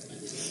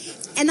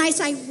 And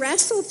as I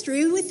wrestle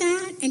through with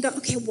that and go,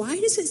 okay, why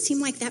does it seem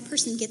like that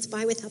person gets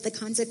by without the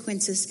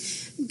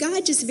consequences?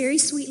 God just very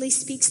sweetly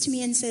speaks to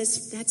me and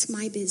says, that's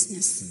my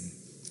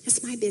business.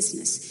 That's my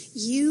business.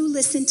 You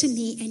listen to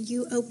me and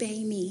you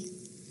obey me.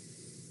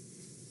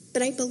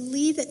 But I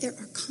believe that there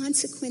are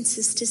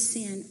consequences to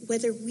sin,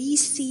 whether we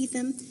see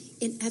them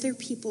in other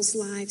people's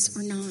lives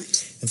or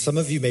not. And some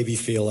of you may be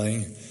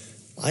feeling,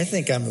 I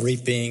think I'm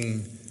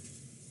reaping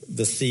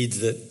the seeds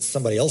that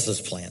somebody else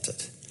has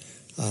planted.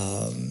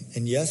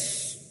 And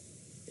yes,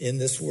 in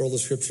this world, the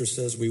scripture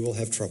says we will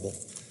have trouble.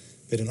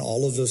 But in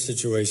all of those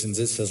situations,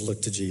 it says,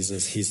 look to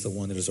Jesus. He's the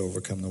one that has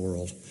overcome the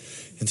world.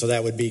 And so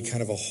that would be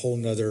kind of a whole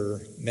nother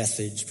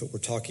message, but we're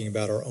talking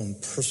about our own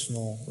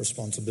personal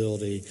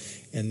responsibility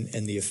and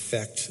the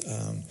effect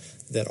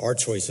that our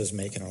choices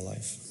make in our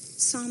life.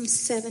 Psalm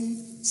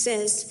 7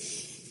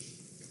 says,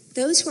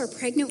 those who are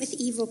pregnant with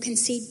evil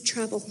conceive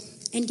trouble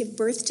and give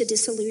birth to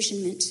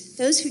disillusionment.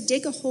 Those who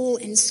dig a hole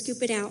and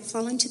scoop it out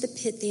fall into the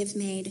pit they have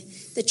made.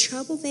 The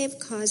trouble they have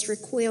caused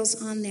recoils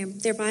on them.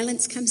 Their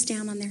violence comes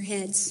down on their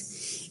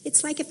heads.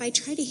 It's like if I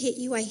try to hit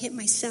you, I hit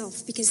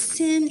myself, because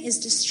sin is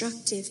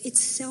destructive. It's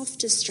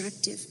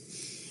self-destructive.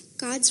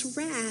 God's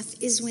wrath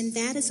is when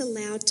that is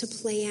allowed to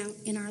play out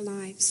in our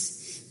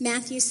lives.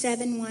 Matthew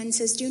 7:1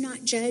 says, do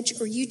not judge,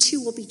 or you too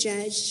will be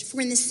judged.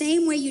 For in the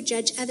same way you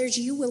judge others,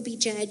 you will be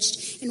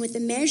judged. And with the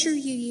measure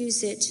you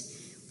use it,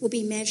 will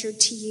be measured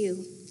to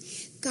you.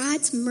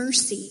 God's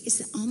mercy is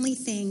the only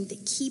thing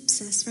that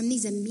keeps us from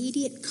these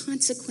immediate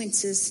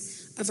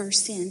consequences of our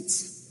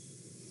sins.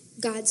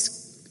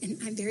 And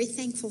I'm very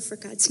thankful for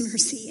God's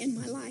mercy in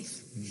my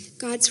life.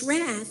 God's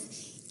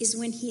wrath is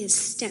when he has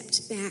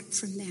stepped back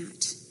from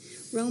that.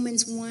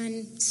 Romans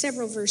 1,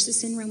 several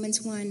verses in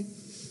Romans 1,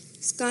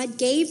 God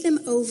gave them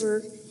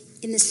over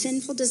in the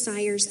sinful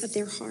desires of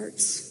their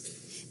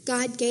hearts.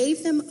 God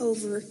gave them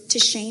over to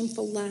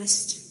shameful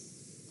lust.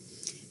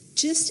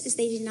 Just as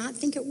they did not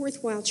think it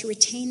worthwhile to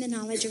retain the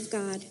knowledge of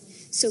God,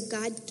 so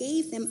God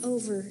gave them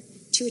over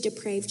to a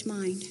depraved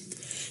mind.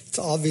 It's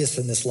obvious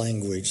in this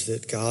language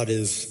that God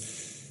is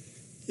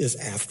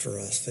after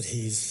us, that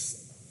he's,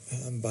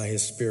 by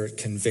his Spirit,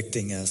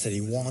 convicting us, that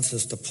he wants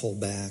us to pull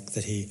back,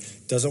 that he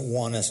doesn't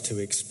want us to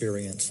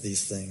experience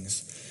these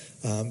things.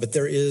 But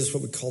there is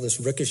what we call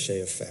this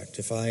ricochet effect.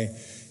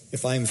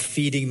 If I'm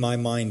feeding my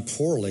mind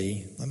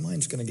poorly, my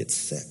mind's going to get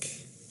sick.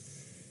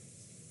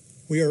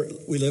 We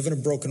live in a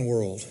broken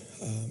world.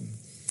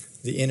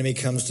 The enemy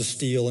comes to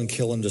steal and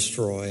kill and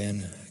destroy.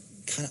 And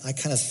I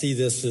kind of see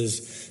this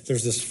as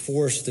there's this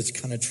force that's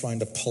kind of trying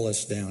to pull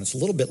us down. It's a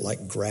little bit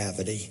like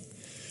gravity,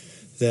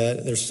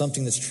 that there's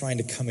something that's trying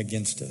to come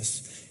against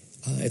us.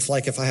 It's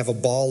like if I have a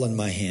ball in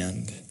my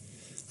hand,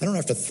 I don't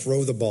have to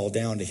throw the ball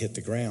down to hit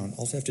the ground.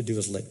 All I have to do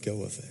is let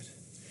go of it.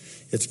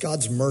 It's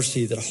God's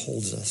mercy that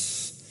holds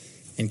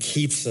us and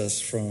keeps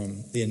us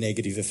from the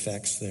negative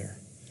effects there.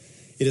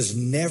 It is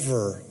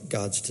never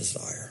God's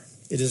desire.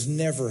 It is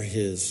never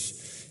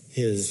his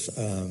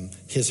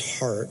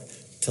heart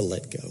to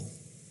let go.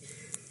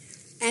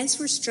 As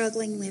we're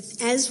struggling with,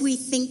 as we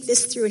think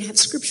this through and have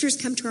scriptures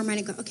come to our mind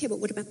and go, okay, but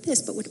what about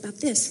this? But what about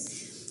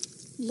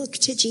this? Look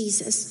to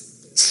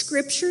Jesus.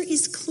 Scripture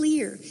is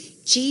clear.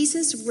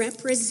 Jesus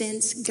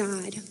represents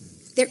God.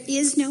 There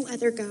is no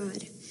other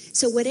God.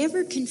 So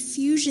whatever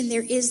confusion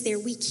there is there,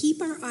 we keep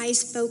our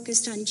eyes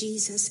focused on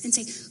Jesus and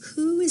say,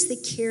 who is the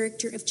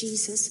character of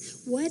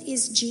Jesus? What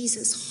is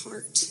Jesus'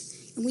 heart?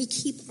 And we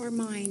keep our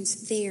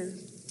minds there.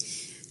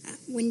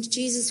 When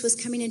Jesus was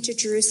coming into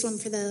Jerusalem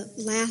for the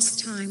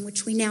last time,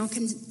 which we now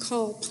can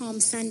call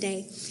Palm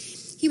Sunday,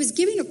 he was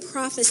giving a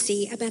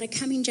prophecy about a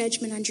coming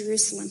judgment on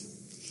Jerusalem.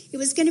 It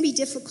was going to be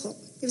difficult.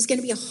 It was going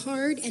to be a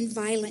hard and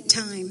violent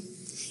time.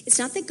 It's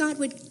not that God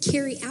would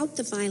carry out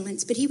the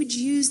violence, but he would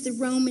use the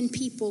Roman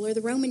people, or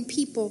the Roman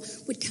people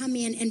would come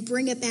in and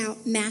bring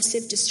about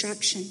massive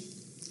destruction.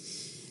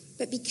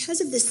 But because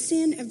of the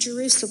sin of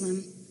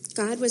Jerusalem,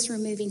 God was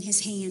removing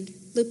his hand.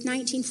 Luke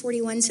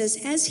 19:41 says,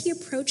 as he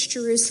approached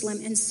Jerusalem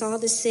and saw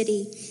the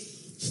city,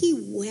 he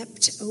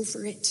wept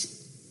over it.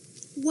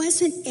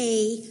 Wasn't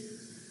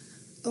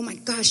oh my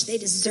gosh, they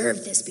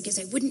deserve this because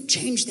they wouldn't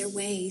change their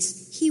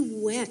ways. He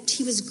wept.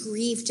 He was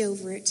grieved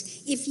over it.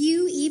 If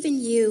you, even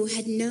you,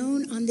 had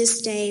known on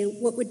this day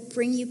what would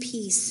bring you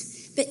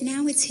peace, but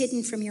now it's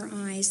hidden from your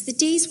eyes. The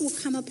days will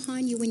come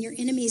upon you when your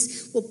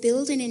enemies will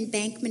build an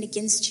embankment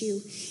against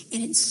you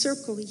and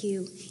encircle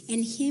you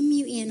and hem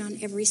you in on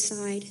every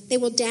side. They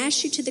will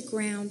dash you to the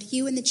ground,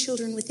 you and the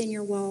children within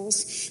your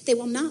walls. They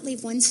will not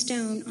leave one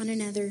stone on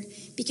another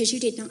because you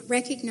did not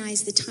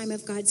recognize the time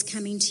of God's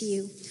coming to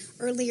you.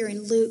 Earlier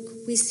in Luke,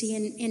 we see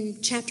in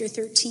chapter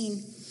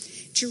 13,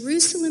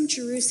 Jerusalem,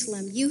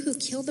 Jerusalem, you who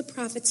kill the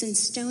prophets and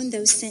stone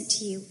those sent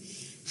to you.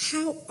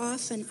 How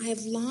often I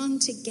have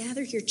longed to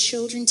gather your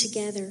children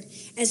together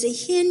as a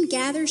hen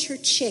gathers her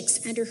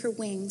chicks under her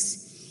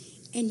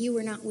wings, and you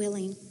were not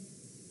willing.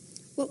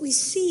 What we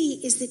see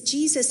is that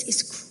Jesus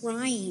is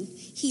crying.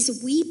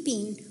 He's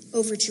weeping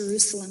over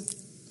Jerusalem.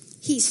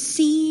 He's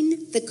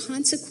seen the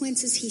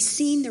consequences. He's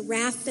seen the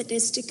wrath that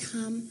is to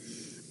come.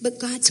 But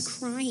God's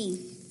crying.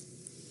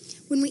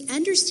 When we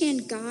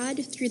understand God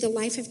through the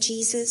life of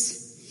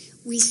Jesus,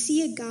 we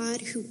see a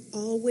God who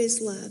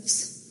always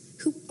loves,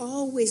 who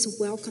always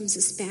welcomes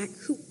us back,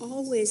 who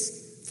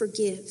always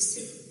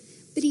forgives.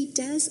 But he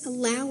does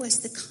allow us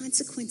the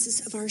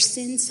consequences of our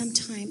sins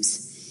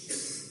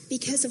sometimes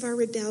because of our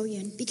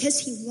rebellion, because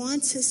he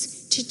wants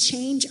us to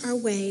change our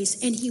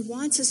ways, and he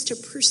wants us to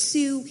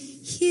pursue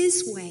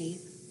his way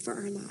for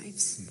our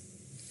lives.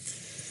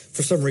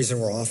 For some reason,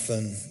 we're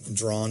often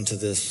drawn to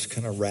this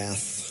kind of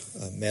wrath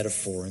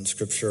metaphor in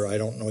Scripture. I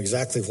don't know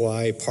exactly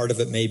why. Part of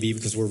it may be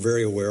because we're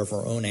very aware of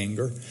our own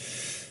anger.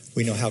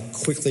 We know how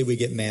quickly we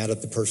get mad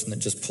at the person that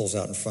just pulls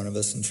out in front of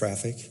us in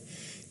traffic.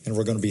 And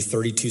we're going to be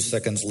 32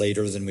 seconds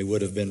later than we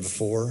would have been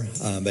before.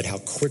 But how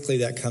quickly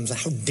that comes,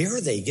 how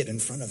dare they get in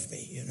front of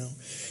me, you know?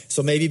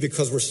 So maybe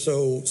because we're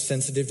so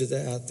sensitive to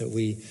that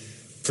we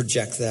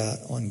project that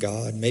on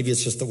God. Maybe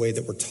it's just the way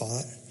that we're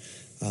taught.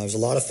 There's a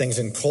lot of things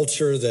in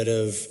culture that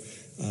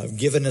have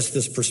given us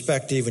this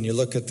perspective. When you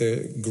look at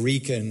the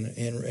Greek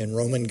and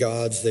Roman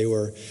gods, they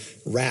were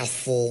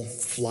wrathful,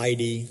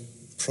 flighty,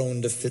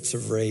 prone to fits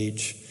of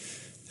rage.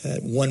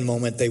 At one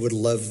moment, they would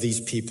love these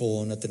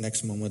people, and at the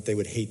next moment, they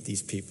would hate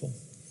these people.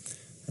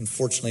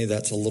 Unfortunately,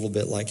 that's a little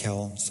bit like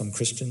how some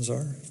Christians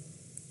are.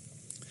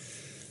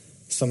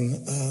 Some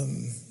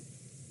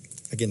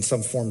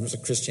forms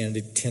of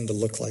Christianity tend to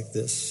look like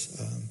this.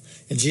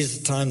 In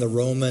Jesus' time, the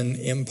Roman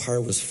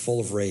Empire was full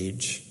of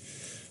rage.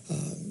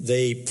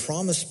 They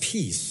promised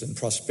peace and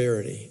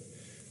prosperity,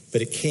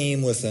 but it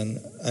came with an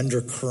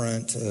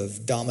undercurrent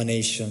of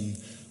domination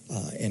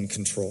and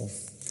control.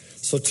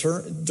 So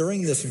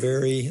during the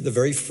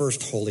very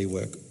first Holy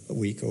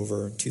Week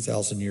over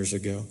 2,000 years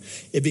ago,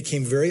 it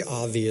became very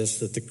obvious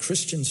that the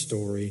Christian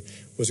story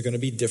was going to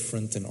be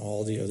different than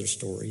all the other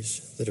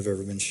stories that have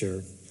ever been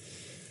shared.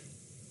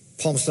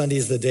 Palm Sunday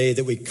is the day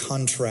that we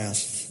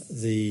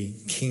contrast the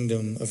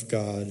kingdom of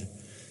God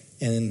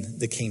and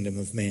the kingdom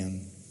of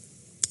man.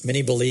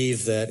 Many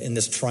believe that in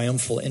this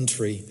triumphal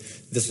entry,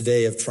 this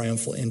day of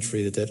triumphal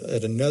entry, that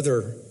at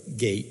another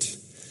gate,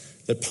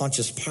 that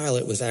Pontius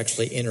Pilate was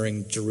actually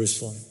entering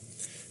Jerusalem.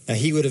 Now,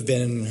 he would have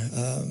been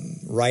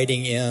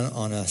riding in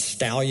on a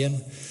stallion.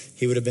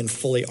 He would have been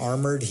fully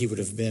armored. He would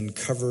have been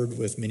covered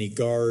with many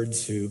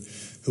guards who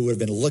would have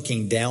been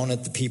looking down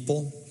at the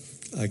people,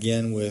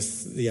 again,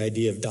 with the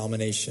idea of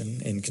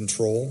domination and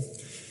control.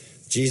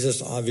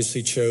 Jesus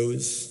obviously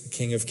chose, the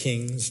King of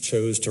Kings,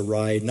 chose to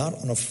ride not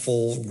on a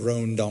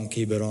full-grown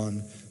donkey, but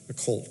on a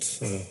colt,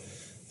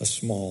 a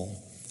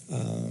small,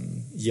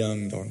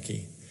 young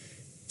donkey,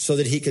 so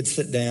that he could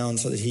sit down,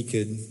 so that he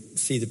could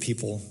see the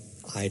people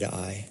eye to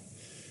eye.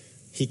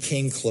 He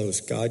came close.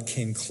 God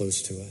came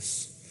close to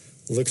us,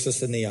 looks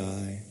us in the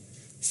eye,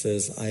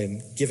 says, I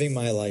am giving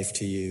my life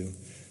to you.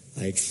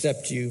 I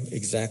accept you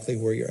exactly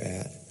where you're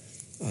at,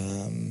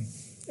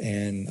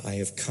 and I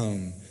have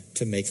come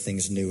to make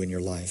things new in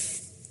your life.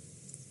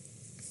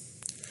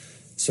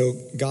 So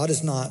God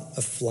is not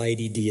a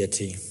flighty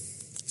deity.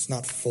 He's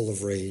not full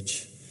of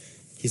rage.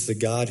 He's the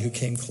God who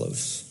came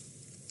close.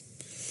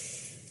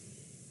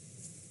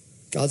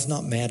 God's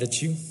not mad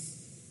at you.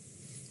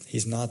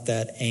 He's not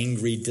that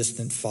angry,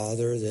 distant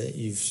father that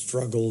you've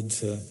struggled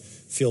to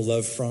feel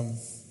love from.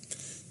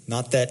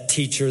 Not that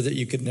teacher that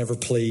you could never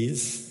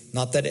please.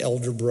 Not that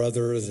elder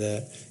brother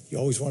that you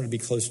always wanted to be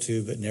close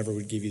to but never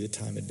would give you the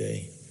time of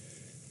day.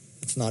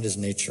 It's not his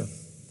nature.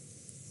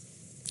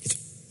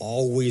 He's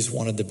always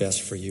wanted the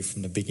best for you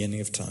from the beginning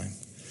of time.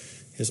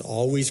 Has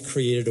always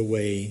created a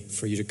way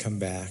for you to come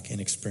back and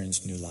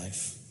experience new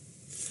life.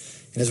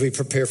 And as we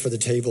prepare for the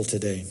table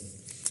today,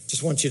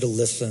 just want you to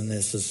listen.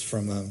 This is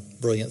from a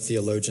brilliant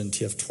theologian,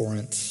 T.F.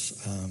 Torrance.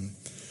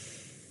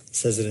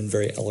 Says it in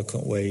very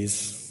eloquent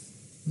ways,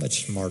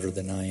 much smarter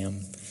than I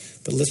am.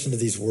 But listen to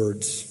these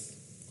words.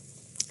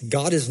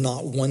 God is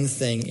not one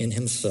thing in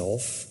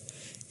himself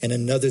and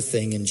another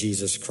thing in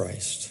Jesus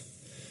Christ.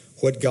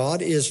 What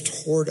God is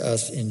toward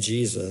us in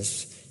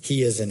Jesus,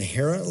 he is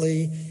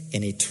inherently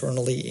and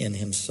eternally in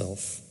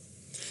himself.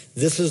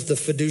 This is the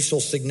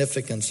fiducial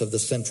significance of the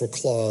central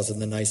clause in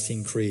the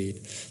Nicene Creed,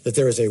 that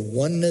there is a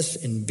oneness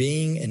in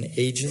being and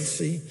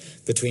agency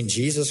between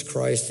Jesus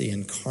Christ, the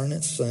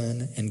incarnate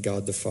Son, and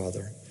God the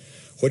Father.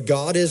 What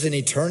God is in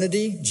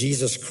eternity,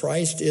 Jesus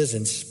Christ is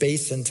in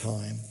space and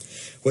time.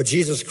 What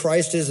Jesus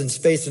Christ is in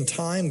space and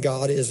time,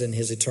 God is in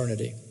his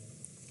eternity.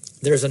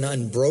 There's an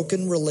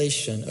unbroken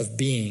relation of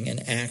being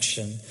and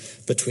action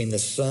between the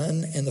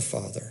Son and the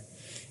Father.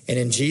 And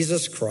in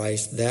Jesus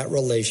Christ, that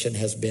relation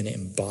has been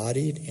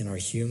embodied in our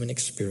human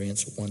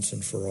experience once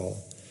and for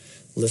all.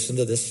 Listen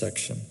to this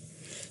section.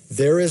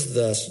 There is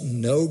thus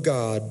no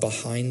God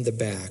behind the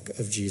back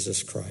of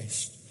Jesus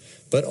Christ,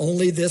 but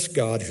only this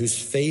God whose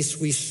face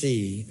we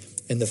see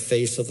in the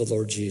face of the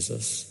Lord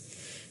Jesus.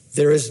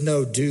 There is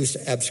no Deus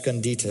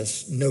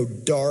absconditus, no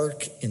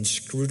dark,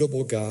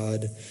 inscrutable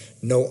God,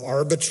 no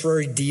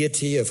arbitrary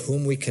deity of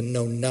whom we can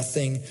know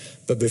nothing,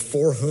 but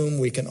before whom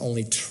we can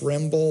only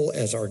tremble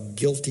as our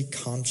guilty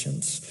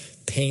conscience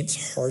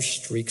paints harsh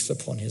streaks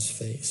upon his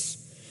face.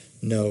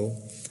 No,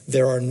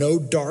 there are no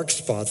dark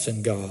spots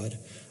in God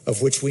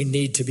of which we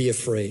need to be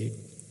afraid.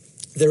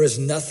 There is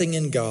nothing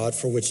in God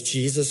for which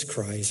Jesus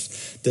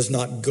Christ does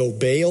not go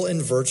bail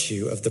in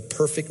virtue of the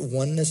perfect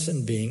oneness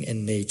in being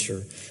and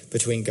nature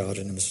between God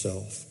and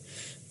himself.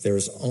 There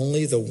is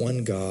only the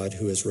one God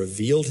who has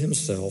revealed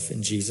himself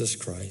in Jesus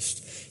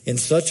Christ in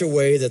such a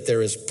way that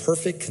there is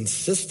perfect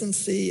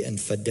consistency and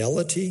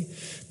fidelity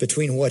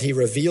between what he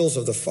reveals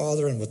of the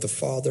Father and what the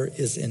Father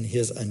is in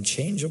his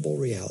unchangeable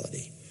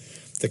reality.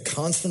 The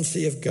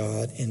constancy of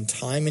God in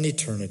time and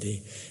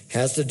eternity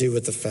has to do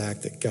with the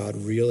fact that God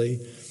really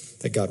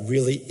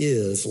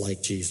is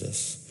like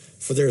Jesus.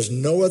 For there is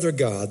no other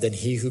God than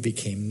he who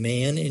became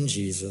man in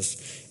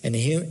Jesus, and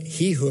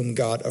he whom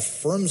God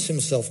affirms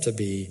himself to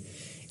be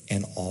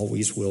and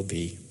always will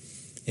be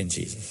in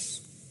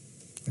Jesus.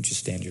 Would you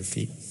stand to your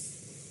feet?